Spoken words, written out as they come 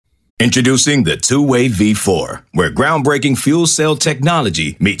Introducing the Two-Way V4, where groundbreaking fuel cell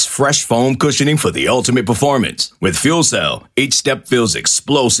technology meets fresh foam cushioning for the ultimate performance. With Fuel Cell, each step feels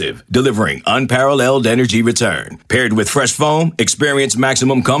explosive, delivering unparalleled energy return. Paired with fresh foam, experience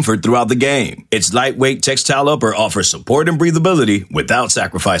maximum comfort throughout the game. Its lightweight textile upper offers support and breathability without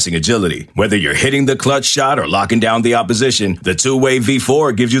sacrificing agility. Whether you're hitting the clutch shot or locking down the opposition, the Two-Way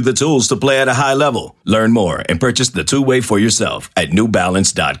V4 gives you the tools to play at a high level. Learn more and purchase the Two-Way for yourself at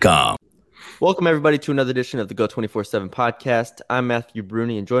newbalance.com. Welcome, everybody, to another edition of the Go 24/7 podcast. I'm Matthew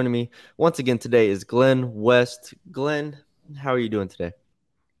Bruni, and joining me once again today is Glenn West. Glenn, how are you doing today?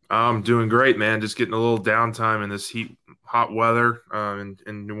 I'm doing great, man. Just getting a little downtime in this hot weather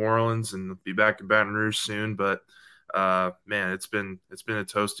in New Orleans, and be back in Baton Rouge soon. But man, it's been a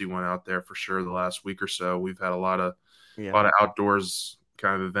toasty one out there for sure. The last week or so, we've had a lot of outdoors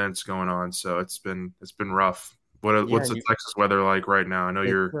kind of events going on, so it's been rough. What's the Texas weather like right now? I know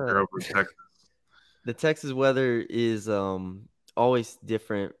you're over in Texas. The Texas weather is always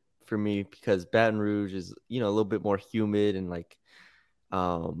different for me because Baton Rouge is, a little bit more humid and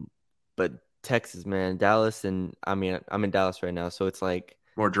but Texas, man, Dallas, and I'm in Dallas right now, so it's like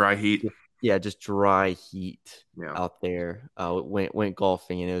more dry heat. Yeah, just dry heat out there. Went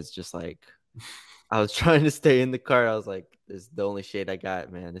golfing, and it was just like I was trying to stay in the car. I was like, "This is the only shade I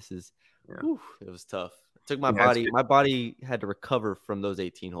got, man. This is." It was tough. It took my body. My body had to recover from those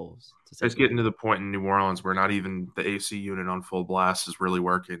 18 holes. It's getting to the point in New Orleans where not even the AC unit on full blast is really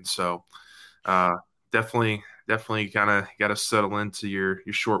working. So, definitely kind of got to settle into your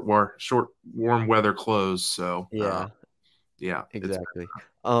short warm weather clothes. So, yeah, exactly.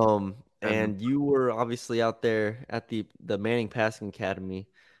 And you were obviously out there at the Manning Passing Academy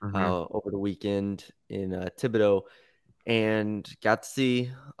over the weekend in Thibodaux, and got to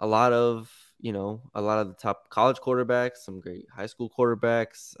see a lot of the top college quarterbacks, some great high school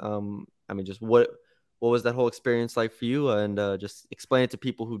quarterbacks. Just what was that whole experience like for you? And just explain it to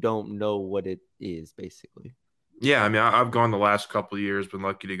people who don't know what it is, basically. Yeah, I've gone the last couple of years, been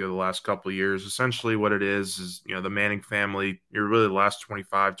lucky to go the last couple of years. Essentially what it is, the Manning family, you're really the last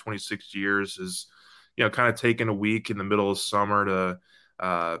 25, 26 years is, kind of taking a week in the middle of summer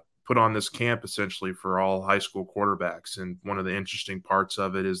to put on this camp essentially for all high school quarterbacks. And one of the interesting parts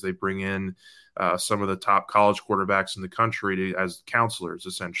of it is they bring in some of the top college quarterbacks in the country as counselors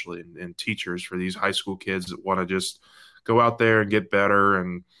essentially and teachers for these high school kids that want to just go out there and get better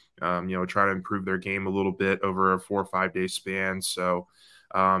and, try to improve their game a little bit over a 4 or 5 day span. So,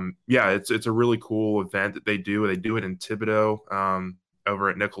 it's a really cool event that they do. They do it in Thibodaux over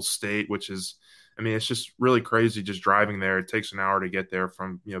at Nicholls State, which is, it's just really crazy just driving there. It takes an hour to get there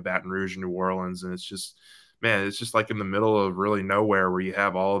from, Baton Rouge and New Orleans. And it's just like in the middle of really nowhere where you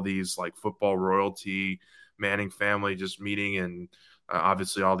have all of these like football royalty, Manning family just meeting and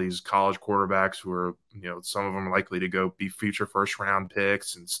obviously all these college quarterbacks who are, some of them are likely to go be future first round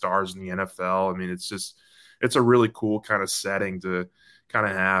picks and stars in the NFL. It's a really cool kind of setting to kind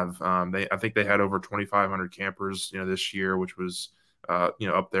of have. I think they had over 2,500 campers, this year, which was,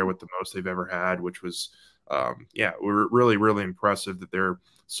 up there with the most they've ever had, which was, we're really, really impressive that they're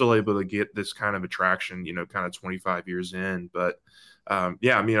still able to get this kind of attraction, kind of 25 years in. But, among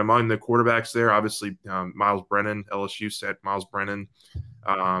the quarterbacks there, obviously, Miles Brennan, LSU sent Miles Brennan,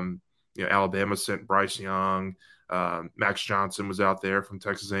 Alabama sent Bryce Young, Max Johnson was out there from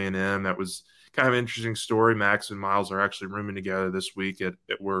Texas A&M. That was kind of an interesting story. Max and Miles are actually rooming together this week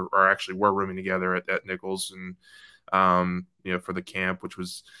we're rooming together at Nicholls and, for the camp, which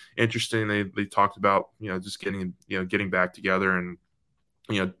was interesting. They talked about, just getting back together and,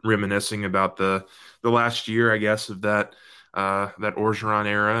 reminiscing about the last year, I guess, of that Orgeron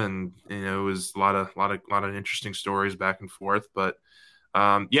era. And, it was a lot of interesting stories back and forth, but,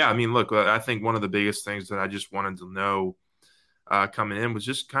 look, I think one of the biggest things that I just wanted to know, coming in was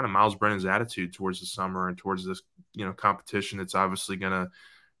just kind of Miles Brennan's attitude towards the summer and towards this, competition that's obviously going to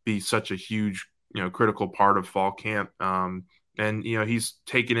be such a huge, critical part of fall camp. And, he's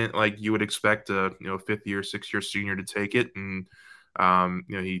taking it like you would expect a, 5th year, 6th year senior to take it. And,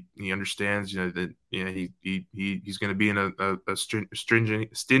 he understands, that, he's going to be in a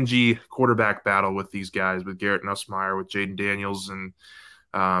stingy quarterback battle with these guys, with Garrett Nussmeier, with Jaden Daniels. And,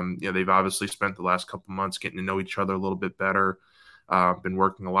 they've obviously spent the last couple months getting to know each other a little bit better. Been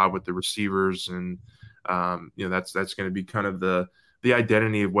working a lot with the receivers and, that's going to be kind of the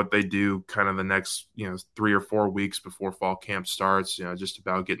identity of what they do kind of the next, 3 or 4 weeks before fall camp starts, just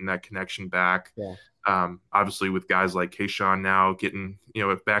about getting that connection back. Yeah. Obviously with guys like Kayshawn now getting,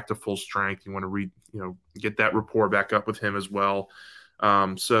 back to full strength, you want to get that rapport back up with him as well.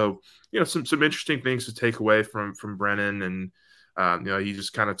 So, some interesting things to take away from Brennan and, He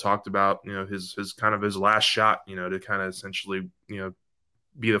just kind of talked about, his kind of his last shot, to kind of essentially,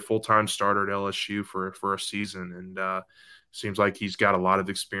 be the full-time starter at LSU for a season. And seems like he's got a lot of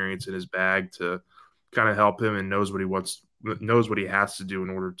experience in his bag to kind of help him, and knows what he has to do in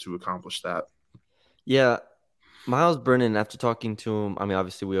order to accomplish that. Yeah. Miles Brennan, after talking to him, I mean,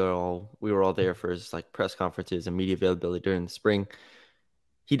 obviously we were all there for his like press conferences and media availability during the spring.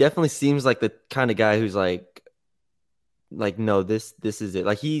 He definitely seems like the kind of guy who's like no, this is it.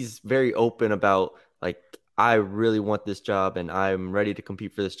 Like he's very open about like I really want this job and I'm ready to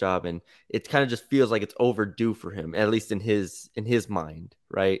compete for this job, and it kind of just feels like it's overdue for him, at least in his mind,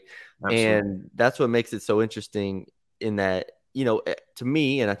 right? Absolutely. And that's what makes it so interesting in that, to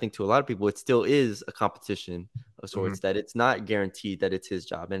me, and I think to a lot of people, it still is a competition of sorts, that it's not guaranteed that it's his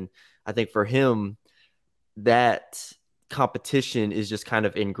job. And I think for him, that competition is just kind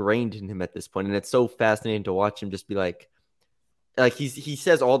of ingrained in him at this point. And it's so fascinating to watch him just be like he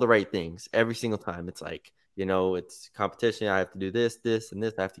says all the right things every single time. It's like, it's competition. I have to do this, this, and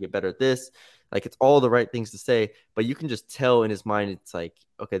this. I have to get better at this. Like it's all the right things to say, but you can just tell in his mind, it's like,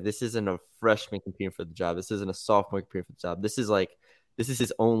 okay, this isn't a freshman competing for the job. This isn't a sophomore competing for the job. This is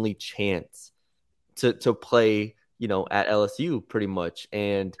his only chance to play, at LSU pretty much.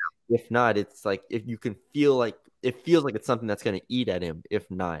 And if not, it's like if you can feel like it feels like it's something that's going to eat at him if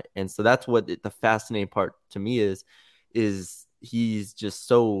not. And so that's what the fascinating part to me is he's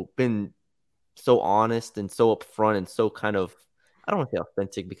just been so honest and so upfront and so kind of, I don't want to say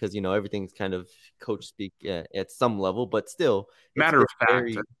authentic because everything's kind of coach speak at some level, but still Matter of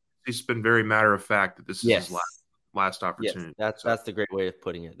fact. He's been very matter of fact that this is his last opportunity. Yes, that's the great way of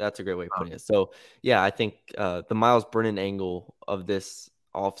putting it. That's a great way of putting it. So yeah, I think the Miles Brennan angle of this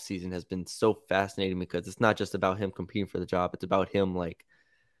offseason has been so fascinating because it's not just about him competing for the job. It's about him like,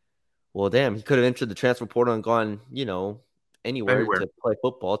 well, damn, he could have entered the transfer portal and gone, anywhere to play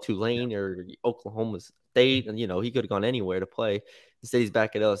football, Tulane or Oklahoma State, and he could have gone anywhere to play. Instead, he's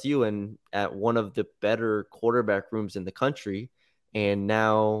back at LSU and at one of the better quarterback rooms in the country, and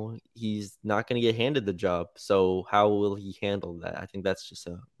now he's not going to get handed the job. So how will he handle that? I think that's just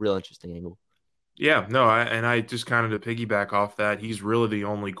a real interesting angle. Yeah, no, I just kind of to piggyback off that, he's really the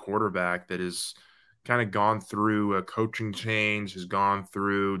only quarterback that has kind of gone through a coaching change, has gone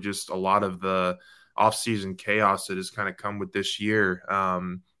through just a lot of the offseason chaos that has kind of come with this year.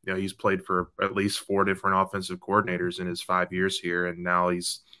 He's played for at least 4 different offensive coordinators in his 5 years here, and now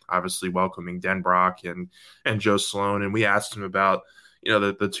he's obviously welcoming Denbrock and Joe Sloan. And we asked him about,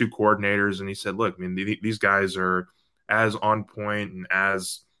 the 2 coordinators, and he said, look, I mean, these guys are as on point and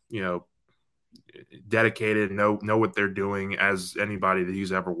as, dedicated, know what they're doing as anybody that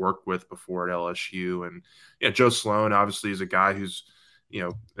he's ever worked with before at LSU. And Joe Sloan obviously is a guy who's,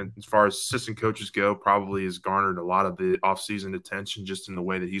 as far as assistant coaches go, probably has garnered a lot of the offseason attention just in the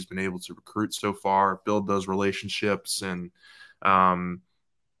way that he's been able to recruit so far, build those relationships. And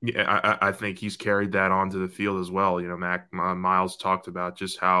I think he's carried that onto the field as well. Miles talked about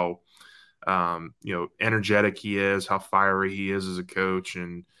just how, energetic he is, how fiery he is as a coach,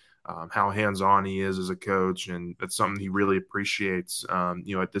 and how hands-on he is as a coach. And that's something he really appreciates,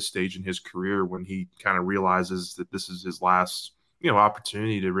 at this stage in his career, when he kind of realizes that this is his last,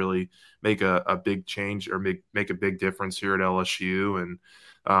 opportunity to really make a big change or make a big difference here at LSU. And,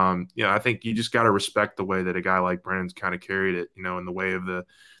 I think you just got to respect the way that a guy like Brennan's kind of carried it, in the way of the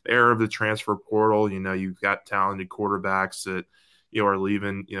era of the transfer portal. You've got talented quarterbacks that, are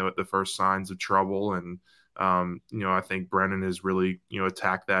leaving, at the first signs of trouble. And, I think Brennan has really,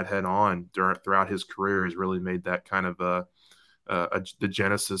 attacked that head on throughout his career. Has really made that kind of the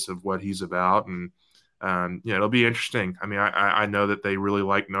genesis of what he's about. And, it'll be interesting. I mean, I know that they really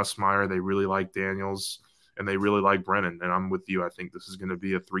like Nussmeier, they really like Daniels, and they really like Brennan. And I'm with you. I think this is going to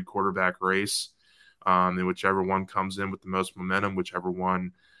be a 3 quarterback race. And whichever one comes in with the most momentum, whichever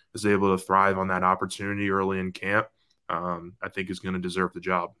one is able to thrive on that opportunity early in camp, I think is going to deserve the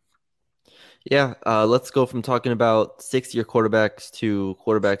job. Yeah, let's go from talking about 6-year quarterbacks to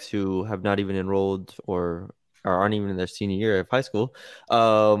quarterbacks who have not even enrolled or aren't even in their senior year of high school.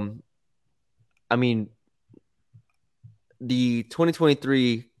 I mean, the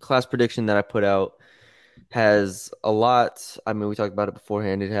 2023 class prediction that I put out has a lot. I mean, we talked about it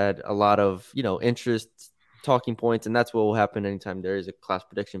beforehand. It had a lot of, interest, talking points, and that's what will happen anytime there is a class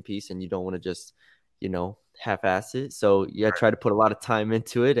prediction piece and you don't want to just, half-ass it. So, yeah, try to put a lot of time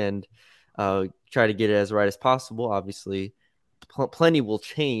into it and try to get it as right as possible. Obviously, plenty will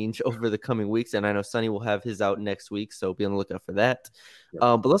change over the coming weeks, and I know Sonny will have his out next week, so be on the lookout for that.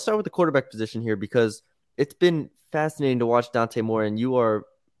 Yeah. But let's start with the quarterback position here because it's been fascinating to watch Dante Moore, and you are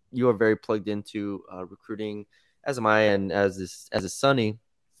very plugged into recruiting as am I, and as is Sonny.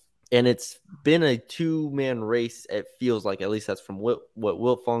 And it's been a two-man race. It feels like, at least that's from what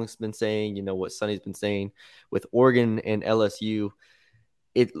Wiltfong's been saying, what Sonny's been saying with Oregon and LSU.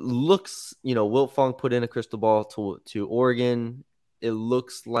 It looks, Wiltfong put in a crystal ball to Oregon. It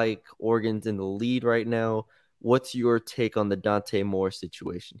looks like Oregon's in the lead right now. What's your take on the Dante Moore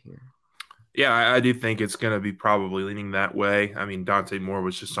situation here? Yeah, I do think it's going to be probably leaning that way. I mean, Dante Moore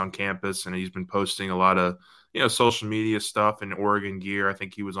was just on campus, and he's been posting a lot of, social media stuff in Oregon gear. I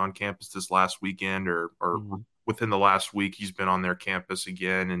think he was on campus this last weekend or within the last week. He's been on their campus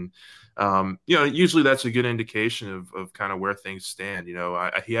again. And, usually that's a good indication of kind of where things stand.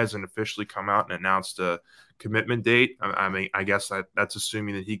 He hasn't officially come out and announced a commitment date. I mean, I guess that's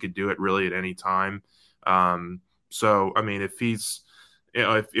assuming that he could do it really at any time. So, I mean, if he's –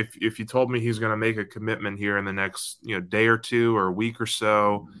 if you told me he's going to make a commitment here in the next day or two or a week or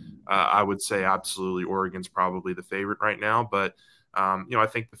so, I would say absolutely Oregon's probably the favorite right now. But I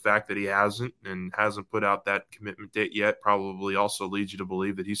think the fact that he hasn't put out that commitment date yet probably also leads you to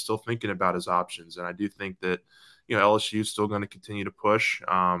believe that he's still thinking about his options. And I do think that LSU is still going to continue to push.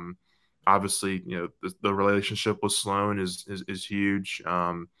 Obviously, the relationship with Sloan is huge.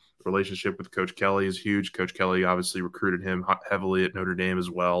 Relationship with Coach Kelly is huge. Coach Kelly obviously recruited him heavily at Notre Dame as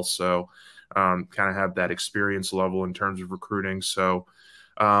well. So kind of have that experience level in terms of recruiting. So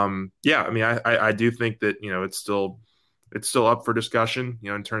I mean, I do think that, it's still up for discussion,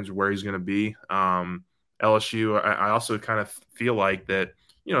 in terms of where he's going to be. LSU, I also kind of feel like that,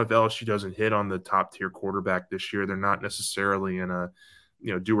 if LSU doesn't hit on the top tier quarterback this year, they're not necessarily in a,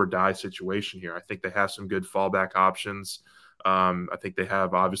 do or die situation here. I think they have some good fallback options. I think they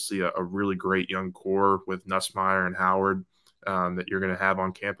have obviously a really great young core with Nussmeier and Howard that you're going to have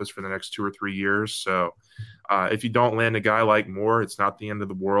on campus for the next 2 or 3 years. So if you don't land a guy like Moore, it's not the end of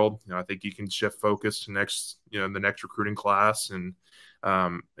the world. I think you can shift focus to the next recruiting class and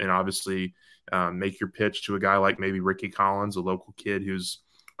obviously make your pitch to a guy like maybe Ricky Collins, a local kid who's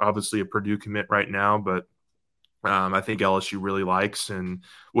obviously a Purdue commit right now, but I think LSU really likes and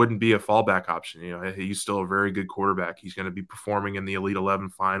wouldn't be a fallback option. He's still a very good quarterback. He's going to be performing in the Elite 11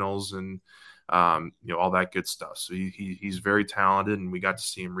 finals and, all that good stuff. So he's very talented, and we got to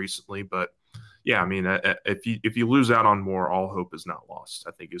see him recently. But, yeah, I mean, if you lose out on Moore, all hope is not lost,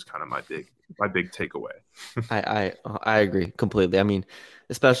 I think is kind of my big takeaway. I agree completely. I mean,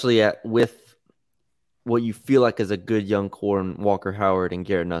 especially with what you feel like is a good young core in Walker Howard and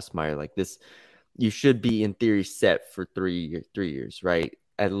Garrett Nussmeier, like this – you should be in theory set for 3 years, right?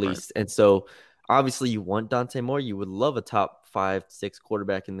 At least. Right. And so obviously you want Dante Moore. You would love a top 5-6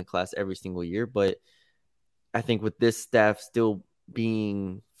 quarterback in the class every single year. But I think with this staff still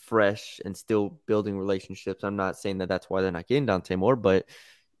being fresh and still building relationships, I'm not saying that that's why they're not getting Dante Moore,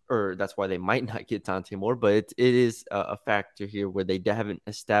 or that's why they might not get Dante Moore, but it is a factor here where they haven't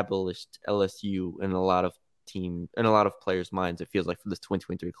established LSU in a lot of players' minds, it feels like, for this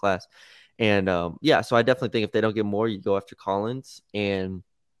 2023 class. And so I definitely think if they don't get Moore, you go after Collins. And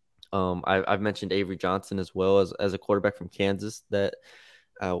I've mentioned Avery Johnson as well as a quarterback from Kansas that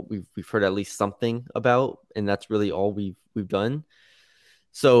we've heard at least something about, and that's really all we've done.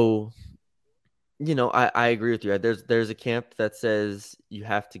 So, I agree with you. There's a camp that says you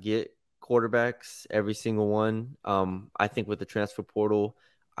have to get quarterbacks, every single one. I think with the transfer portal,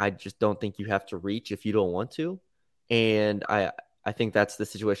 I just don't think you have to reach if you don't want to. And I think that's the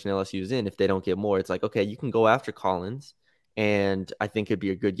situation LSU is in. If they don't get Moore, it's like, okay, you can go after Collins, and I think it'd be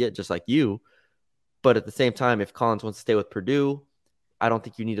a good get, just like you. But at the same time, if Collins wants to stay with Purdue, I don't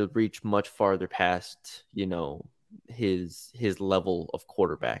think you need to reach much farther past, his level of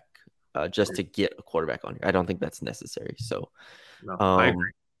quarterback just to get a quarterback on here. I don't think that's necessary. So, no, I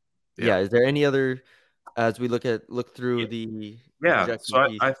agree. Yeah. Is there any other, as we look through the so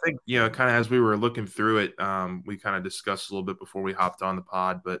I think kind of as we were looking through it, we kind of discussed a little bit before we hopped on the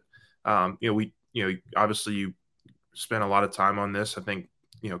pod, but we obviously you spent a lot of time on this. I think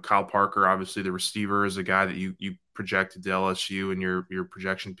Kyle Parker, obviously the receiver, is a guy that you projected to LSU in your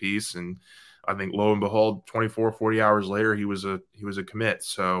projection piece, and I think lo and behold, 40 hours later he was a commit.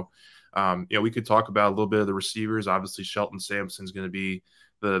 So we could talk about a little bit of the receivers. Obviously Shelton Sampson's going to be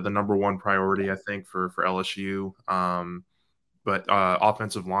the number one priority, I think, for LSU. But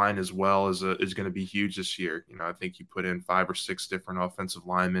offensive line as well is going to be huge this year. I think you put in 5 or 6 different offensive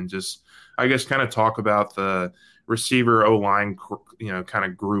linemen. Just, I guess, kind of talk about the receiver O-line, kind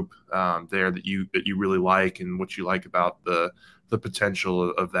of group there that you really like, and what you like about the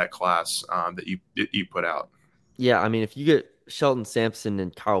potential of that class that you put out. Yeah, I mean, if you get Shelton Sampson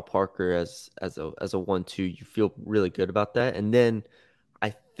and Kyle Parker as a 1-2, you feel really good about that. And then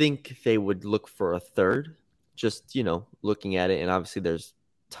I think they would look for a third. just, looking at it, and obviously there's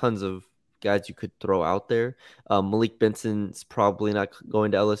tons of guys you could throw out there. Malik Benson's probably not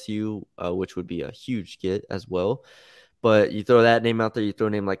going to LSU, which would be a huge get as well. But you throw that name out there, you throw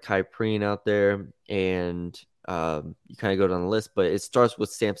a name like Kai Preen out there, and you kind of go down the list. But it starts with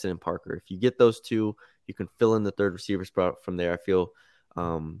Sampson and Parker. If you get those two, you can fill in the third receiver spot from there. I feel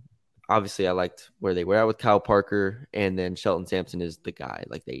obviously I liked where they were at with Kyle Parker, and then Shelton Sampson is the guy.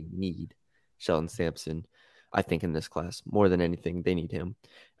 Like, they need Shelton Sampson, I think, in this class. More than anything, they need him.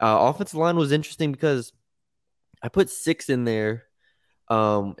 Offensive line was interesting because I put 6 in there,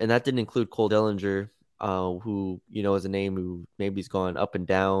 and that didn't include Cole Dellinger, who, is a name who maybe's gone up and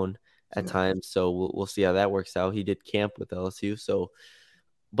down at times. So we'll see how that works out. He did camp with LSU. So,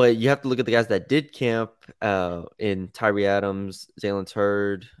 but you have to look at the guys that did camp in Tyree Adams, Zalen's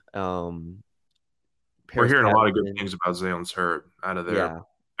Hurd. We're hearing a lot of good things about Zalen's Hurd out of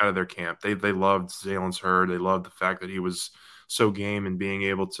their camp. They loved Zalen's Hurd. They loved the fact that he was so game and being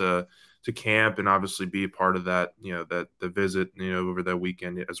able to camp and obviously be a part of that, that the visit, over that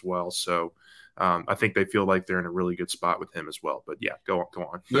weekend as well. So I think they feel like they're in a really good spot with him as well. But yeah, go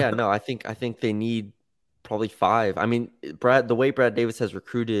on. Yeah, no, I think they need probably 5. I mean, the way Brad Davis has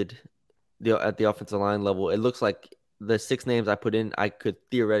recruited at the offensive line level, it looks like the 6 names I put in, I could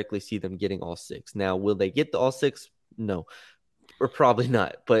theoretically see them getting all 6. Now, will they get all 6? No, or probably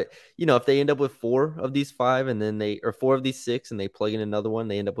not. But, if they end up with 4 of these 5 and then 4 of these 6 and they plug in another one,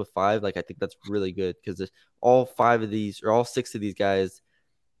 they end up with 5. Like, I think that's really good because all 5 of these or all 6 of these guys,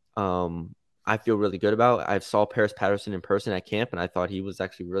 I feel really good about. I saw Paris Patterson in person at camp, and I thought he was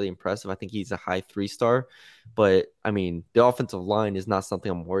actually really impressive. I think he's a high 3-star. But, I mean, the offensive line is not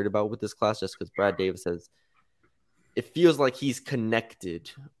something I'm worried about with this class just because Brad Davis it feels like he's connected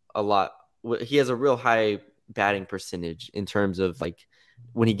a lot. He has a real high batting percentage in terms of, like,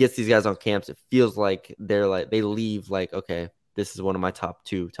 when he gets these guys on camps, it feels like they leave like, okay, this is one of my top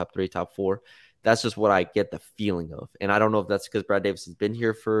 2, top 3, top 4. That's just what I get the feeling of. And I don't know if that's because Brad Davis has been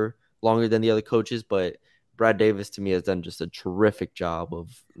here for longer than the other coaches, but Brad Davis to me has done just a terrific job of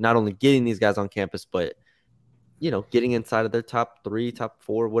not only getting these guys on campus, but getting inside of their top 3, top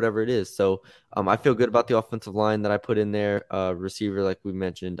 4, whatever it is. So I feel good about the offensive line that I put in there. Receiver, like we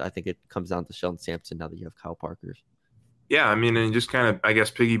mentioned, I think it comes down to Shelton Sampson now that you have Kyle Parker. Yeah, I mean, and just kind of, I guess,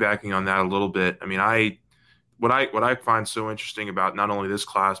 piggybacking on that a little bit. I mean, what I find so interesting about not only this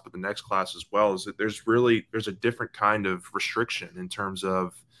class but the next class as well is that there's a different kind of restriction in terms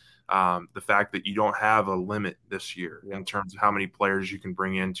of the fact that you don't have a limit this year in terms of how many players you can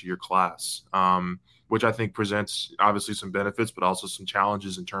bring into your class, which I think presents obviously some benefits, but also some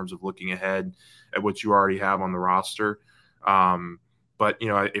challenges in terms of looking ahead at what you already have on the roster. But,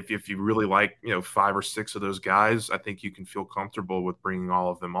 if you really like, 5 or 6 of those guys, I think you can feel comfortable with bringing all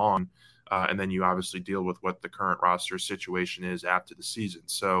of them on. And then you obviously deal with what the current roster situation is after the season.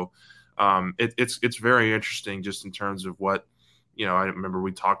 So it's very interesting just in terms of what, I remember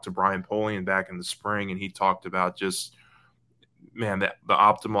we talked to Brian Polian back in the spring, and he talked about just, man, the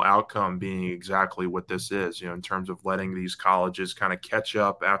optimal outcome being exactly what this is, in terms of letting these colleges kind of catch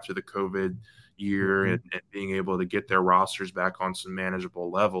up after the COVID year and being able to get their rosters back on some manageable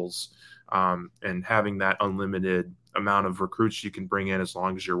levels, and having that unlimited amount of recruits you can bring in as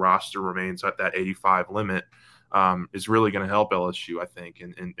long as your roster remains at that 85 limit is really going to help LSU, I think,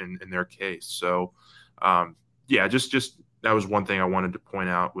 in their case. So, just that was one thing I wanted to point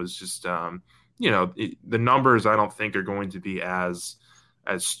out was just, the numbers I don't think are going to be as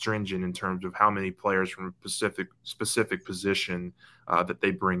stringent in terms of how many players from a specific position that they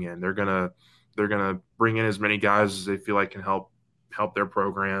bring in. They're gonna bring in as many guys as they feel like can help their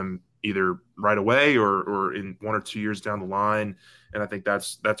program either right away or in 1 or 2 years down the line. And I think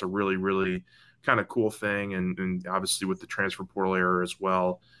that's a really, really kind of cool thing. And obviously with the transfer portal era as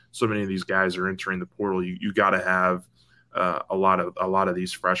well, so many of these guys are entering the portal. You got to have a lot of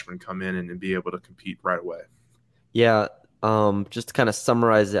these freshmen come in and be able to compete right away. Yeah. Just to kind of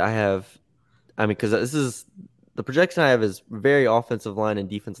summarize it, because this is the projection I have is very offensive line and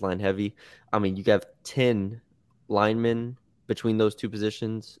defense line heavy. I mean, you have 10 linemen between those two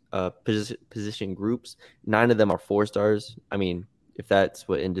positions, position groups. 9 of them are 4-stars. I mean, if that's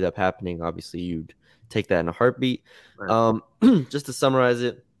what ended up happening, obviously you'd take that in a heartbeat. Right. Just to summarize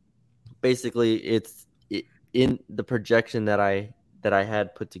it, basically it's in the projection that I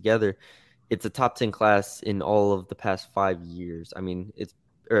had put together. It's a top 10 class in all of the past 5 years. I mean, it's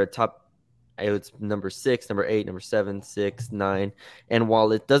number 6, number 8, number 7, 6, 9. And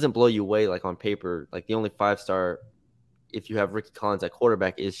while it doesn't blow you away, like on paper, like the only 5-star, if you have Ricky Collins at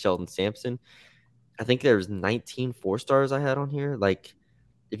quarterback, is Shelton Sampson. I think there's 19 4-stars I had on here. Like,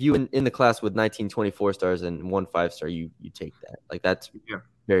 if you in the class with 19 24-stars and 1 5-star, you take that. Like that's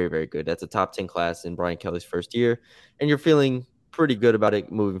very, very good. That's a top 10 class in Brian Kelly's first year, and you're feeling pretty good about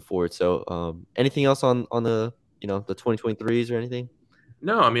it moving forward. So, anything else on the the 2023s or anything?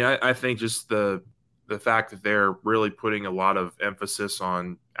 No, I mean I think just the fact that they're really putting a lot of emphasis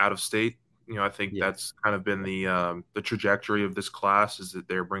on out of state. I think that's kind of been the trajectory of this class, is that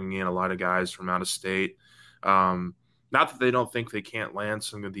they're bringing in a lot of guys from out of state. Not that they don't think they can't land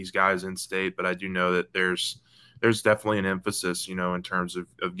some of these guys in state, but I do know that there's definitely an emphasis, in terms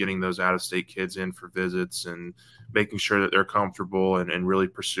of getting those out of state kids in for visits and making sure that they're comfortable and really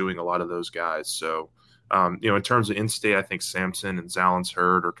pursuing a lot of those guys. So, in terms of in-state, I think Samson and Zalance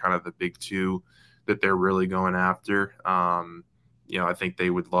Hurd are kind of the big two that they're really going after. I think they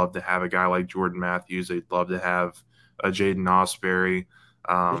would love to have a guy like Jordan Matthews. They'd love to have a Jaden Osbury.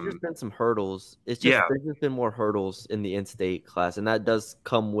 There's just been some hurdles. There's just been more hurdles in the in-state class, and that does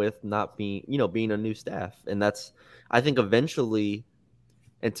come with not being, being a new staff. And that's, I think, eventually,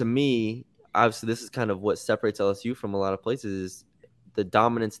 and to me, obviously, this is kind of what separates LSU from a lot of places, is the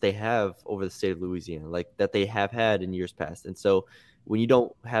dominance they have over the state of Louisiana, like that they have had in years past. And so when you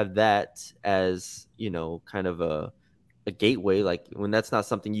don't have that as, kind of a gateway, like when that's not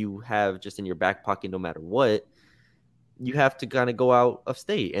something you have just in your back pocket no matter what, you have to kind of go out of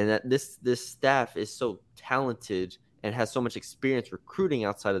state. And that this staff is so talented and has so much experience recruiting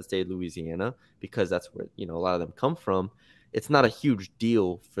outside of the state of Louisiana, because that's where, a lot of them come from. It's not a huge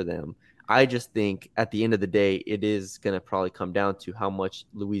deal for them. I just think at the end of the day, it is going to probably come down to how much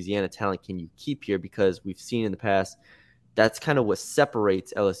Louisiana talent can you keep here, because we've seen in the past that's kind of what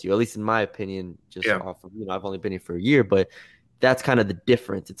separates LSU, at least in my opinion, just off of, I've only been here for a year, but that's kind of the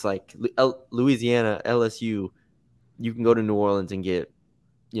difference. It's like Louisiana, LSU, you can go to New Orleans and get,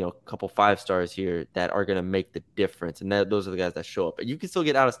 a couple 5-stars here that are going to make the difference. And those are the guys that show up. And you can still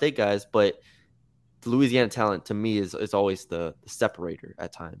get out-of-state guys, but the Louisiana talent to me is always the separator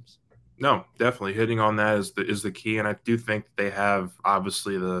at times. No, definitely hitting on that is the key. And I do think they have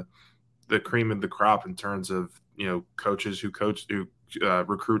obviously the cream of the crop in terms of, coaches who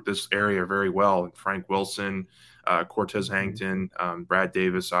recruit this area very well. Frank Wilson, Cortez Hankton, Brad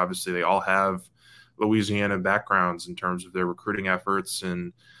Davis, obviously they all have Louisiana backgrounds in terms of their recruiting efforts.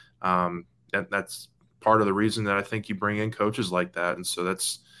 And that's part of the reason that I think you bring in coaches like that. And so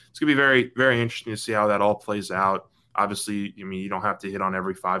it's going to be very, very interesting to see how that all plays out. Obviously, you don't have to hit on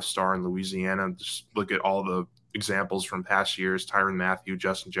every 5-star in Louisiana. Just look at all the examples from past years: Tyrann Mathieu,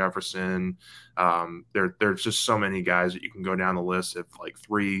 Justin Jefferson. There's just so many guys that you can go down the list of, like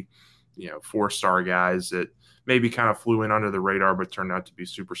 3, 4-star guys that maybe kind of flew in under the radar but turned out to be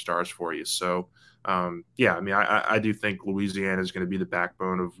superstars for you. So, I do think Louisiana is going to be the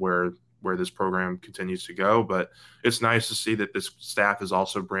backbone of where this program continues to go. But it's nice to see that this staff is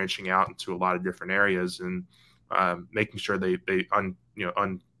also branching out into a lot of different areas and making sure they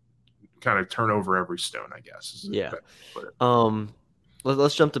kind of turn over every stone, I guess.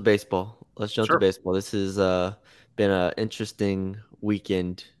 Let's jump to baseball. To baseball. This has been an interesting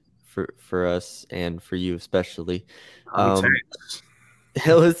weekend for us and for you especially.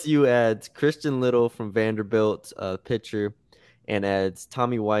 LSU adds Christian Little from Vanderbilt, pitcher, and adds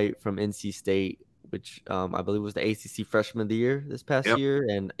Tommy White from NC State, which I believe was the ACC Freshman of the Year this past year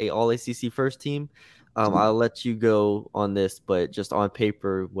and a All-ACC first team. I'll let you go on this, but just on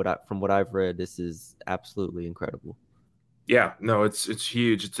paper, from what I've read, this is absolutely incredible. Yeah, no, it's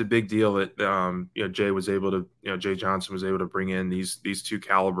huge. It's a big deal that Jay Johnson was able to bring in these 2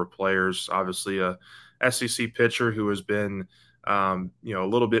 caliber players. Obviously, a SEC pitcher who has been a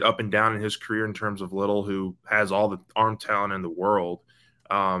little bit up and down in his career in terms of Little, who has all the arm talent in the world,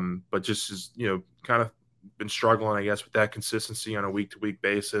 but just is kind of been struggling, I guess, with that consistency on a week-to-week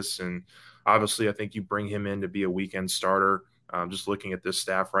basis. And obviously, I think you bring him in to be a weekend starter. Just looking at this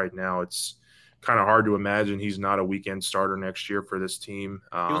staff right now, it's kind of hard to imagine he's not a weekend starter next year for this team.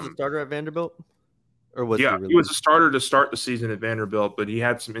 He was a starter at Vanderbilt? Or was he was a starter to start the season at Vanderbilt, but he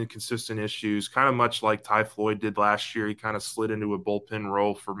had some inconsistent issues, kind of much like Ty Floyd did last year. He kind of slid into a bullpen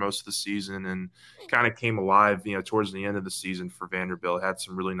role for most of the season and kind of came alive, towards the end of the season for Vanderbilt. Had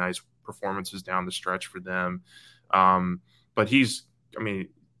some really nice performances down the stretch for them. But he's,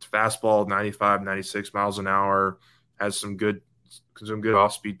 fastball 95, 96 miles an hour, has some good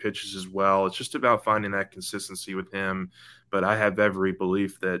off-speed pitches as well. It's just about finding that consistency with him. But I have every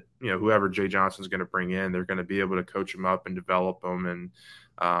belief that, whoever Jay Johnson's going to bring in, they're going to be able to coach him up and develop him and,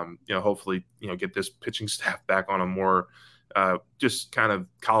 hopefully, get this pitching staff back on a more just kind of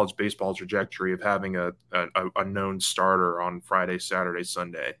college baseball trajectory of having a known starter on Friday, Saturday,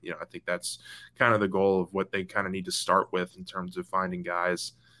 Sunday. I think that's kind of the goal of what they kind of need to start with in terms of finding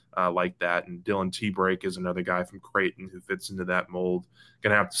guys like that. And Dylan T-Brake is another guy from Creighton who fits into that mold.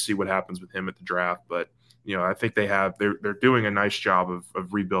 Going to have to see what happens with him at the draft. But, I think they're doing a nice job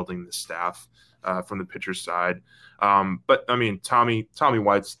of rebuilding the staff from the pitcher side. But, I mean, Tommy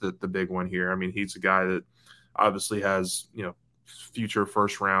White's the big one here. I mean, he's a guy that obviously has, future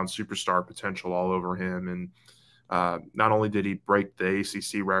first-round superstar potential all over him. And not only did he break the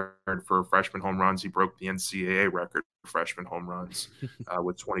ACC record for freshman home runs, he broke the NCAA record for freshman home runs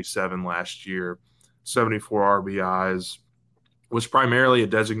with 27 last year, 74 RBIs, was primarily a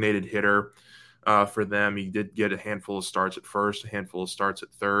designated hitter for them. He did get a handful of starts at first, a handful of starts at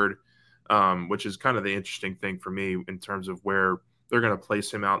third, which is kind of the interesting thing for me in terms of where they're going to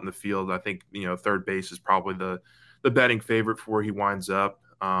place him out in the field. I think, third base is probably the betting favorite for where he winds up.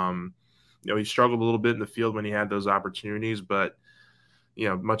 He struggled a little bit in the field when he had those opportunities, but,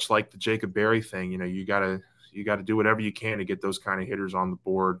 much like the Jacob Berry thing, you got to do whatever you can to get those kind of hitters on the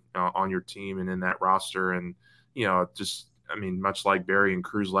board on your team and in that roster. And, much like Berry and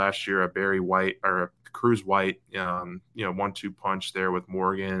Cruz last year, a Cruz White, 1-2 punch there with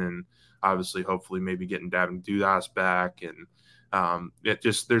Morgan, and obviously hopefully maybe getting Davin Dudas back. And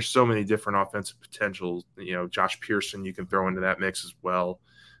there's so many different offensive potentials. Josh Pearson you can throw into that mix as well.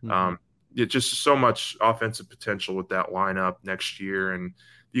 Mm-hmm. It's just so much offensive potential with that lineup next year, and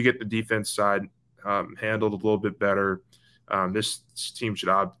you get the defense side handled a little bit better. This team should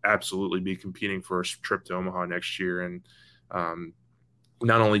absolutely be competing for a trip to Omaha next year, and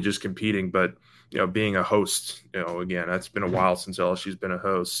not only just competing, but being a host. Again, that's been a while since LSU's been a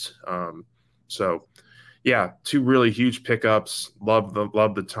host. So, yeah, two really huge pickups. Love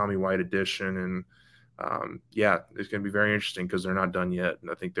the Tommy White addition, and it's going to be very interesting because they're not done yet. And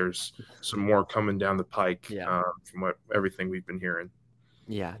I think there's some more coming down the pike from everything we've been hearing.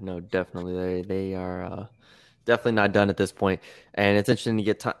 Yeah, no, definitely. They are definitely not done at this point. And it's interesting to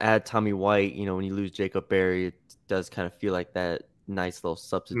get add Tommy White. When you lose Jacob Berry, it does kind of feel like that nice little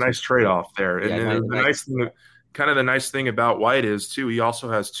substitute. Nice trade-off there. Yeah, and the nice thing about White is, too, he also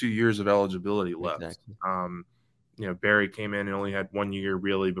has 2 years of eligibility left. Exactly. Berry came in and only had 1 year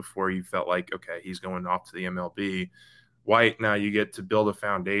really before you felt like, okay, he's going off to the MLB. White, now you get to build a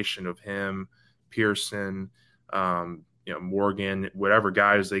foundation of him, Pearson, Morgan, whatever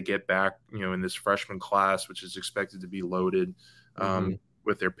guys they get back, in this freshman class, which is expected to be loaded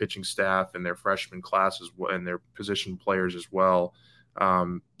with their pitching staff and their freshman class and their position players as well.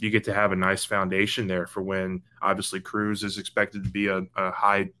 You get to have a nice foundation there for when obviously Cruz is expected to be a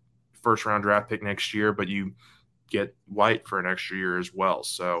high first-round draft pick next year, but you get White for an extra year as well.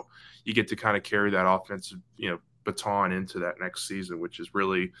 So you get to kind of carry that offensive, baton into that next season, which is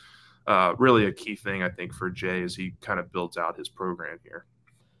really a key thing, I think, for Jay as he kind of builds out his program here.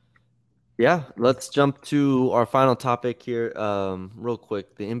 Yeah, let's jump to our final topic here real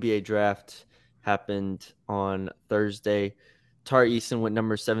quick. The NBA draft happened on Thursday. Tari Eason went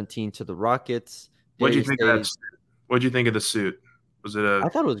number 17 to the Rockets. What did you think of that? What did you think of the suit? Was it I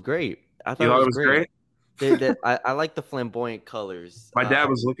thought it was great. I thought it was great? I like the flamboyant colors. My dad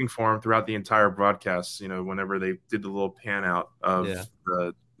was looking for him throughout the entire broadcast. Whenever they did the little pan out of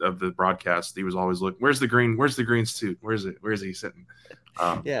the broadcast, he was always looking. Where's the green? Where's the green suit? Where is he sitting?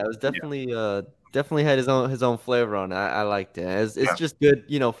 It was definitely had his own flavor on it. I liked it. It's just good,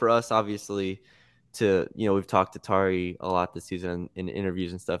 for us obviously to we've talked to Tari a lot this season in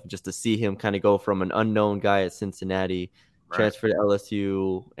interviews and stuff, just to see him kind of go from an unknown guy at Cincinnati, transfer to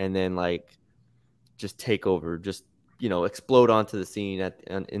LSU, and then just take over, just explode onto the scene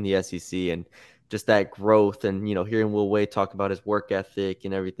in the SEC, and just that growth, and hearing Will Wade talk about his work ethic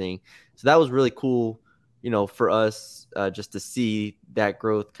and everything. So that was really cool, for us just to see that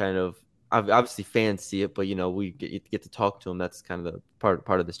growth. Kind of obviously fans see it, but we get to talk to him. That's kind of the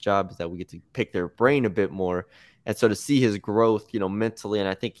part of this job, is that we get to pick their brain a bit more, and so to see his growth, mentally, and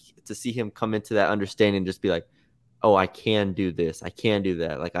I think to see him come into that understanding, just be like, oh, I can do this, I can do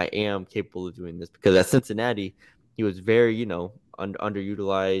that. I am capable of doing this. Because at Cincinnati, he was very,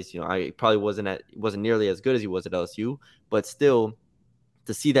 underutilized. I probably wasn't nearly as good as he was at LSU, but still,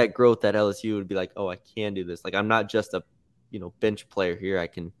 to see that growth at LSU would be like, oh, I can do this. I'm not just a, bench player here. I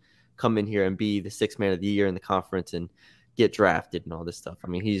can come in here and be the sixth man of the year in the conference and get drafted and all this stuff. I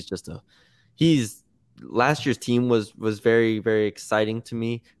mean, last year's team was very, very exciting to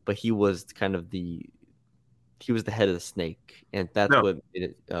me, but he was kind of he was the head of the snake, and that's what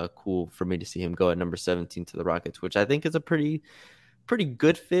made it cool for me to see him go at number 17 to the Rockets, which I think is a pretty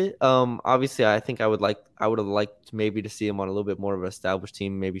good fit. Obviously, I think I would have liked maybe to see him on a little bit more of an established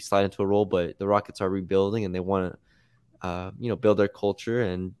team, maybe slide into a role, but the Rockets are rebuilding and they want to, build their culture,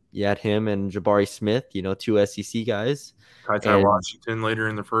 and you had him and Jabari Smith, two SEC guys. Ty Washington later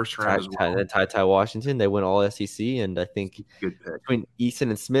in the first round as well. Ty Washington, they went all SEC, and I think good pick. Between Easton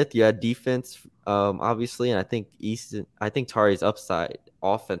and Smith, you had defense, obviously, and I think Tari's upside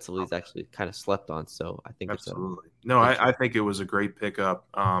offensively is actually kind of slept on. So I think absolutely I think it was a great pickup.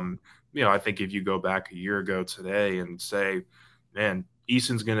 I think if you go back a year ago today and say, man, Tari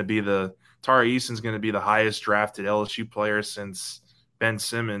Easton's going to be the highest drafted LSU player since Ben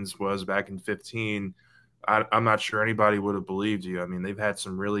Simmons was back in 2015. I'm not sure anybody would have believed you. I mean, they've had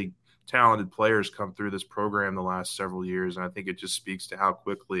some really talented players come through this program the last several years, and I think it just speaks to how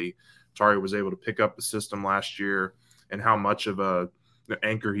quickly Tari was able to pick up the system last year and how much of an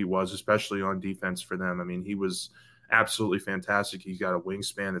anchor he was, especially on defense for them. I mean, he was absolutely fantastic. He's got a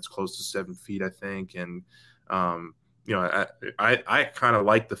wingspan that's close to 7 feet, I think, and I kind of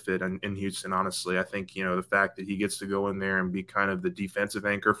like the fit in Houston, honestly. I think, the fact that he gets to go in there and be kind of the defensive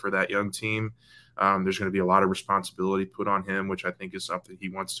anchor for that young team, there's going to be a lot of responsibility put on him, which I think is something he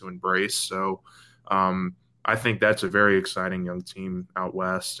wants to embrace. So I think that's a very exciting young team out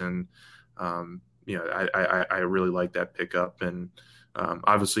west. And, I really like that pickup. And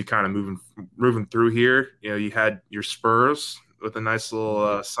obviously kind of moving through here, you had your Spurs with a nice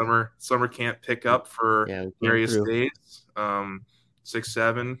little summer camp pickup for Darius Days,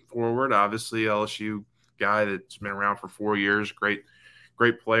 6'7" forward. Obviously, LSU guy that's been around for 4 years. Great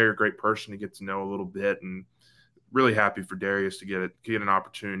player, great person to get to know a little bit, and really happy for Darius to get an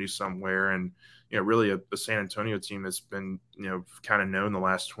opportunity somewhere. And really a San Antonio team that's been kind of known the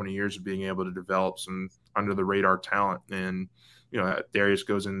last 20 years of being able to develop some under the radar talent. And Darius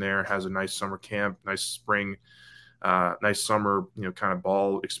goes in there, has a nice summer camp, nice spring. Nice summer, kind of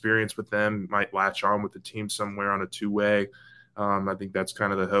ball experience with them. Might latch on with the team somewhere on a two-way. I think that's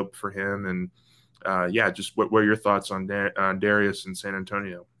kind of the hope for him. And just what are your thoughts on Darius and San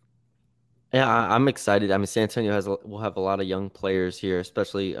Antonio? Yeah, I'm excited. I mean, San Antonio will have a lot of young players here,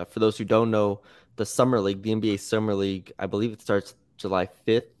 especially for those who don't know the Summer League, the NBA Summer League. I believe it starts July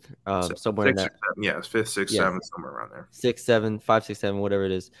 5th, somewhere in that. 5th, 6th, 7th, somewhere around there. 6, 7, 5, 6, 7, whatever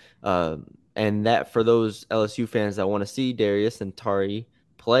it is. And that for those LSU fans that want to see Darius and Tari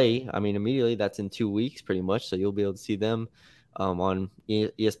play, I mean, immediately that's in 2 weeks pretty much. So you'll be able to see them on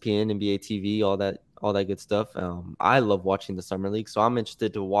ESPN, NBA TV, all that good stuff. I love watching the Summer League, so I'm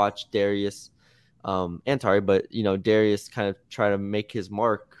interested to watch Darius and Tari, but Darius kind of try to make his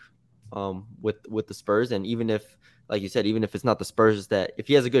mark with the Spurs. And even if, like you said, even if it's not the Spurs if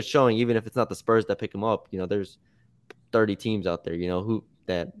he has a good showing, even if it's not the Spurs that pick him up, there's 30 teams out there, who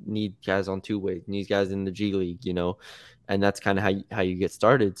that need guys on two-way, needs guys in the G League, and that's kind of how you get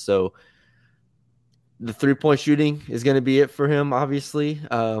started. So the three-point shooting is going to be it for him, obviously.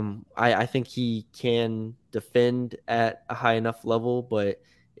 I think he can defend at a high enough level, but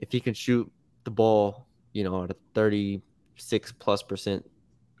if he can shoot the ball, at a 36+%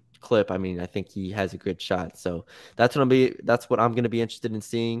 clip, I mean, I think he has a good shot. So that's what I'm going to be interested in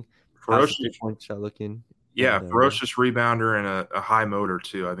seeing. Ferocious point shot looking. Yeah, ferocious rebounder and a high motor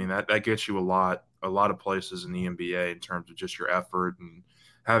too. I mean, that gets you a lot of places in the NBA in terms of just your effort and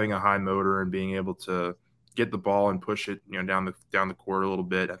having a high motor and being able to get the ball and push it, down the court a little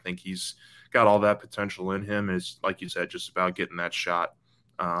bit. I think he's got all that potential in him. It's like you said, just about getting that shot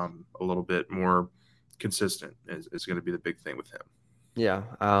a little bit more consistent is going to be the big thing with him. Yeah.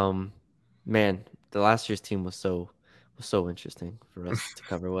 Man, the last year's team was so interesting for us to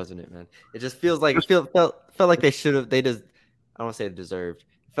cover, wasn't it, man? It just felt like they should have. I don't want to say deserved.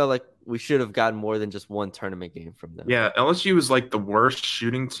 It felt like we should have gotten more than just one tournament game from them. Yeah, LSU was like the worst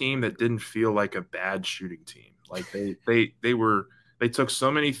shooting team that didn't feel like a bad shooting team. Like they took so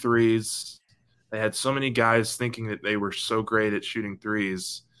many threes. They had so many guys thinking that they were so great at shooting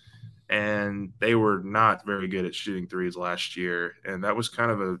threes, and they were not very good at shooting threes last year. And that was kind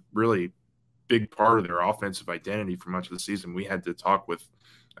of a really big part of their offensive identity for much of the season. We had to talk with,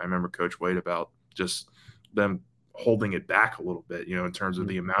 I remember, Coach Wade about just them holding it back a little bit, in terms of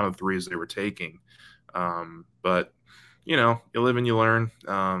the amount of threes they were taking. But, you live and you learn.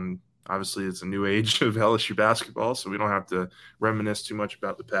 Obviously, it's a new age of LSU basketball, so we don't have to reminisce too much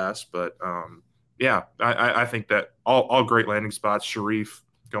about the past. But, I think that all great landing spots. Sharif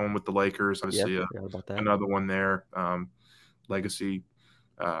going with the Lakers, obviously another one there. Legacy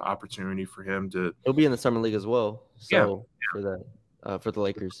opportunity for him to. He'll be in the Summer League as well. So for the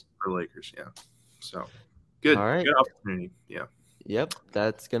Lakers. For Lakers, yeah. So good. All right. Good opportunity. Yeah. Yep,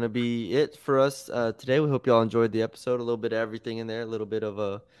 that's gonna be it for us today. We hope y'all enjoyed the episode. A little bit of everything in there. A little bit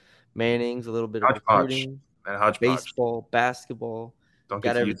of Mannings, a little bit of recruiting, baseball, basketball. Don't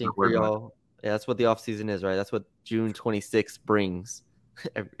got everything for y'all. Yeah, that's what the off season is, right? That's what June 26th brings.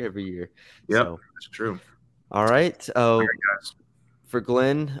 every year. Yeah, so. That's true. All right. All right, guys. For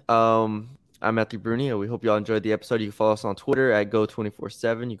Glenn, I'm Matthew Bruni. We hope y'all enjoyed the episode. You can follow us on Twitter at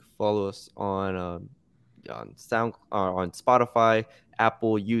Go247. You can follow us on Spotify,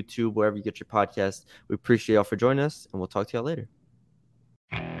 Apple, YouTube, wherever you get your podcast. We appreciate y'all for joining us, and we'll talk to y'all later.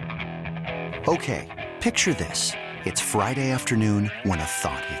 Okay, picture this. It's Friday afternoon when a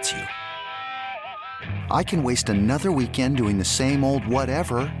thought hits you. I can waste another weekend doing the same old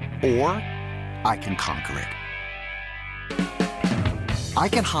whatever, or I can conquer it. I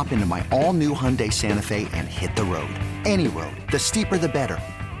can hop into my all-new Hyundai Santa Fe and hit the road. Any road. The steeper, the better.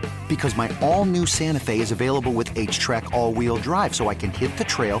 Because my all-new Santa Fe is available with H-Track all-wheel drive, so I can hit the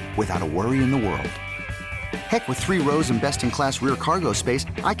trail without a worry in the world. Heck, with 3 rows and best-in-class rear cargo space,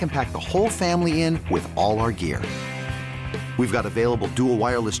 I can pack the whole family in with all our gear. We've got available dual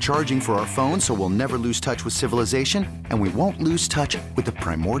wireless charging for our phones, so we'll never lose touch with civilization, and we won't lose touch with the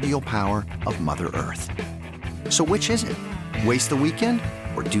primordial power of Mother Earth. So which is it? Waste the weekend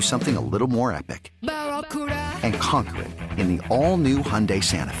or do something a little more epic? And conquer it in the all-new Hyundai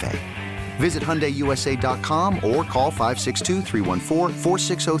Santa Fe. Visit HyundaiUSA.com or call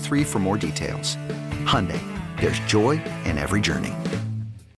 562-314-4603 for more details. Hyundai, there's joy in every journey.